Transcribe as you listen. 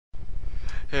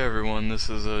Hey everyone, this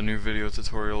is a new video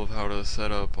tutorial of how to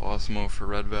set up Osmo for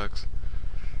Redvex.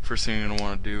 First thing you're going to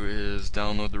want to do is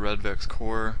download the Redvex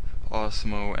core,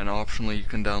 Osmo, and optionally you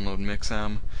can download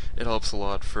Mixam. It helps a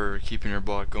lot for keeping your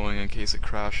bot going in case it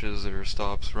crashes or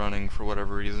stops running for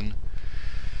whatever reason.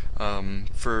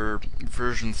 For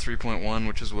version 3.1,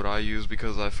 which is what I use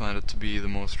because I find it to be the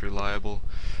most reliable,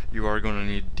 you are going to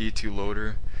need D2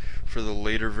 loader. For the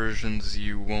later versions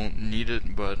you won't need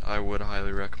it, but I would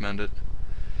highly recommend it.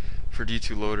 For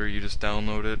D2 loader, you just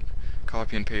download it,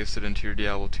 copy and paste it into your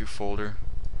Diablo 2 folder,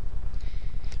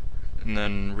 and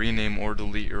then rename or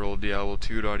delete your old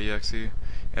Diablo2.exe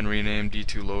and rename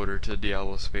D2 loader to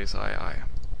Diablo II.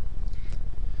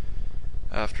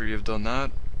 After you've done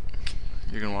that,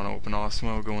 you're going to want to open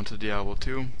Osmo, go into Diablo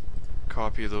 2,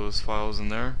 copy those files in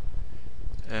there,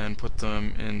 and put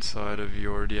them inside of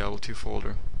your Diablo 2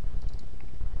 folder.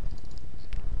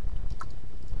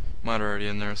 Mine are already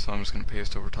in there, so I'm just going to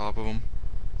paste over top of them.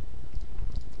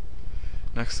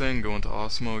 Next thing, go into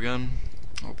Osmo again,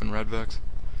 open Redvex,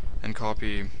 and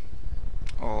copy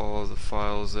all the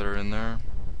files that are in there,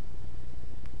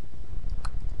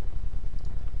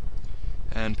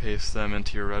 and paste them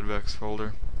into your Redvex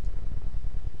folder.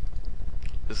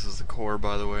 This is the core,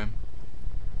 by the way.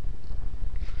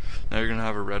 Now you're going to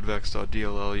have a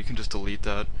redvex.dll, you can just delete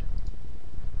that.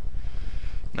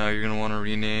 Now you're going to want to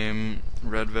rename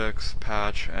Redvex,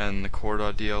 patch, and the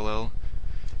core.dll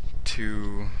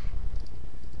to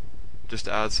just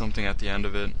add something at the end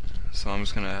of it. So I'm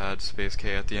just going to add space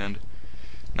K at the end.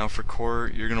 Now for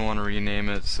core, you're going to want to rename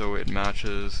it so it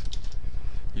matches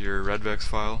your Redvex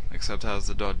file, except has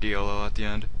the .dll at the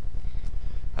end.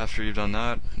 After you've done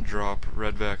that, drop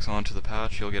Redvex onto the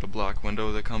patch. You'll get a black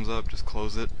window that comes up, just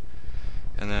close it,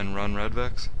 and then run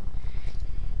Redvex.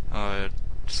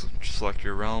 Select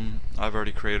your realm. I've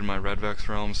already created my Redvex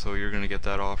realm, so you're going to get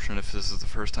that option if this is the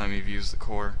first time you've used the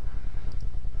core.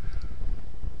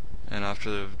 And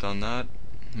after they've done that,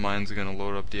 mine's going to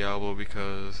load up Diablo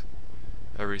because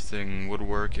everything would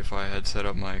work if I had set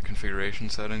up my configuration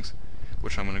settings,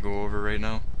 which I'm going to go over right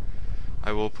now.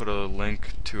 I will put a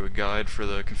link to a guide for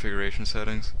the configuration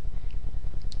settings.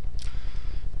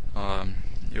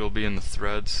 It'll be in the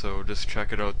thread, so just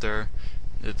check it out there.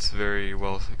 It's very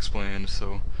well explained,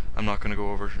 so I'm not going to go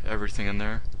over everything in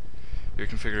there. Your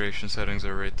configuration settings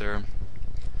are right there.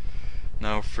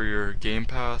 Now for your game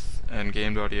path and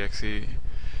game.exe,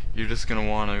 you're just going to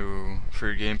want to, for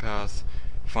your game path,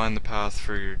 find the path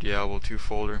for your Diablo 2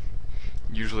 folder.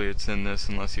 Usually it's in this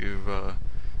unless you've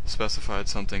specified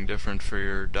something different for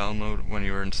your download when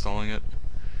you were installing it.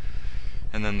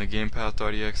 And then the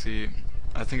gamepath.exe,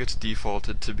 I think it's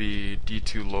defaulted to be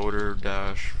D2 loader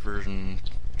dash version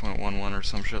 0.11 or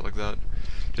some shit like that.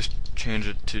 Just change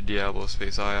it to Diablo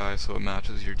II so it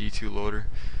matches your D2 loader.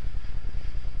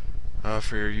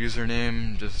 For your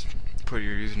username, just put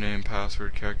your username,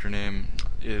 password, character name.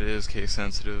 It is case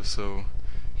sensitive, so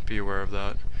be aware of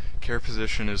that. Care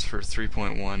position is for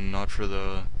 3.1, not for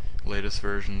the latest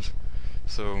versions.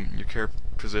 So your care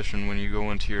position, when you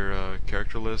go into your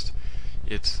character list,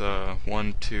 it's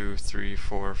 1, 2, 3,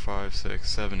 4, 5, 6,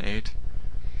 7, 8.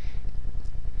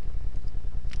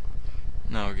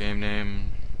 Now game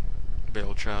name,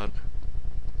 bail chat,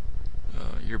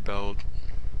 your belt,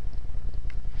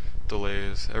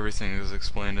 delays, everything is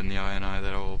explained in the INI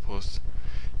that I will post.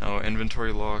 Now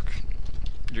inventory lock,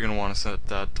 you're going to want to set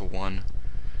that to 1.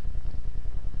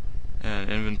 And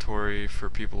inventory, for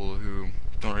people who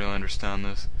don't really understand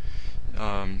this,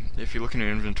 if you look in your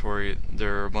inventory,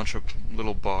 there are a bunch of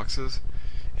little boxes,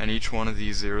 and each one of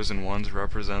these zeros and ones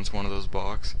represents one of those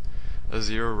boxes. A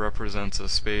 0 represents a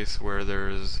space where there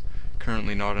is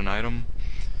currently not an item,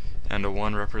 and a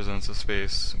 1 represents a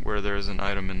space where there is an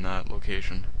item in that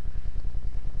location.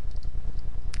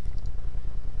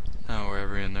 Now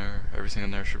everything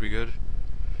in there should be good.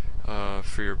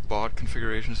 For your bot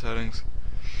configuration settings,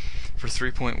 for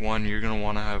 3.1 you're going to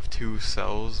want to have 2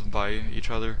 cells by each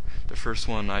other. The first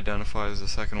one identifies, the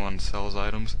second one sells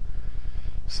items.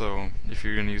 So if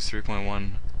you're going to use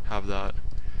 3.1, have that.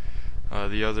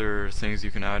 The other things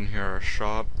you can add in here are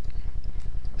shop,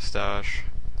 stash,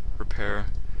 repair.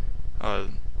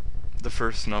 The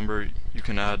first number you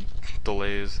can add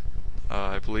delays.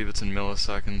 I believe it's in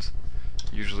milliseconds.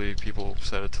 Usually people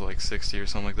set it to like 60 or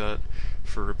something like that.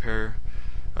 For repair,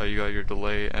 you got your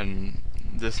delay, and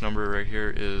this number right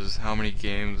here is how many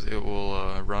games it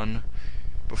will run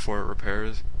before it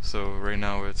repairs. So right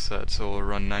now it's set, so it will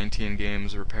run 19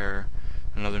 games, repair,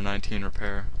 another 19,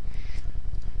 repair.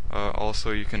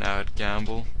 Also you can add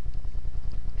gamble.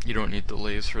 You don't need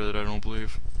delays for that, I don't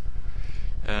believe.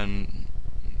 And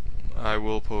I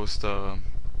will post a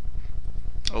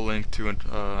a link to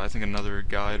I think another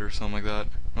guide or something like that.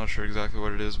 Not sure exactly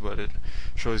what it is, but it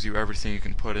shows you everything you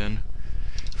can put in.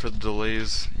 For the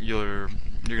delays, you're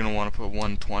gonna want to put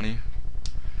 120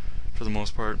 for the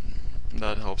most part.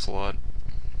 That helps a lot.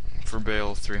 For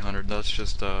bail 300, that's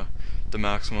just the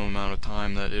maximum amount of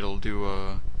time that it'll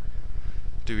do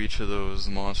each of those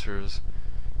monsters,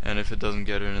 and if it doesn't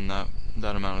get it in that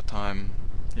amount of time,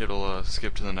 it'll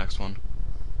skip to the next one.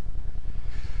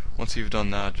 Once you've done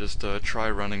that, just try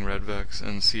running redvex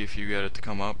and see if you get it to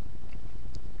come up.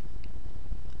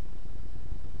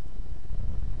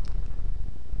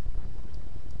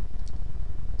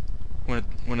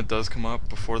 When it does come up,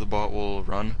 before the bot will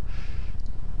run,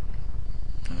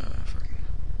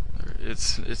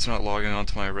 it's not logging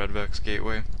onto my redvex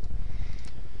gateway.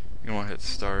 You want to hit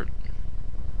start,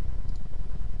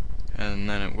 and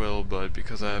then it will, but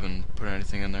because I haven't put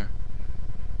anything in there,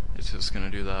 it's just going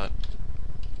to do that.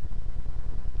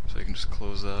 So you can just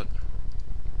close that.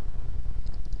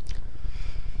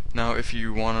 Now if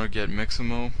you want to get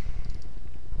Mixamo,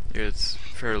 it's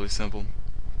fairly simple.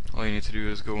 All you need to do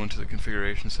is go into the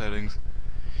configuration settings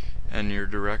and your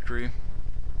directory.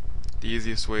 The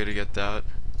easiest way to get that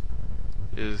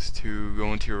is to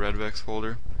go into your redvex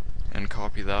folder and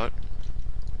copy that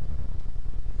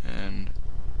and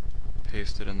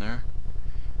paste it in there.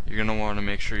 You're going to want to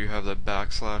make sure you have that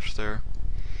backslash there.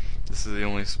 This is the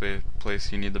only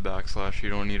place you need the backslash. You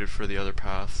don't need it for the other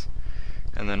paths.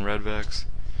 And then redvex,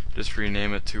 just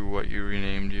rename it to what you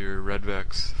renamed your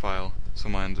redvex file. So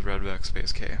mine's redvex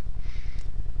space k.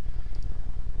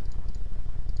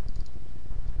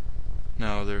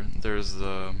 Now there's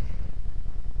the...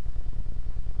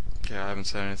 Okay, I haven't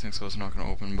said anything, so it's not going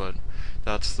to open, but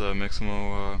that's the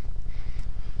Mixamo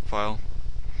file.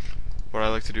 What I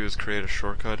like to do is create a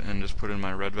shortcut and just put in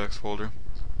my redvex folder.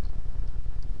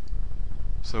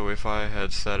 So if I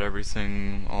had set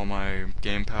everything, all my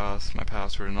game paths, my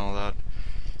password and all that,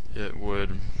 it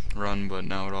would run, but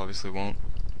now it obviously won't.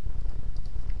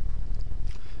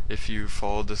 If you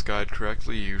followed this guide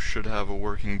correctly, you should have a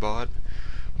working bot,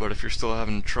 but if you're still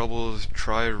having troubles,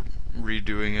 try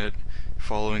redoing it,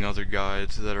 following other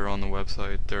guides that are on the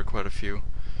website. There are quite a few.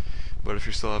 But if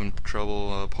you're still having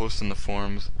trouble, post in the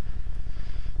forums,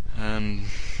 and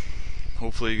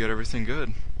hopefully you get everything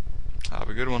good. Have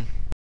a good one.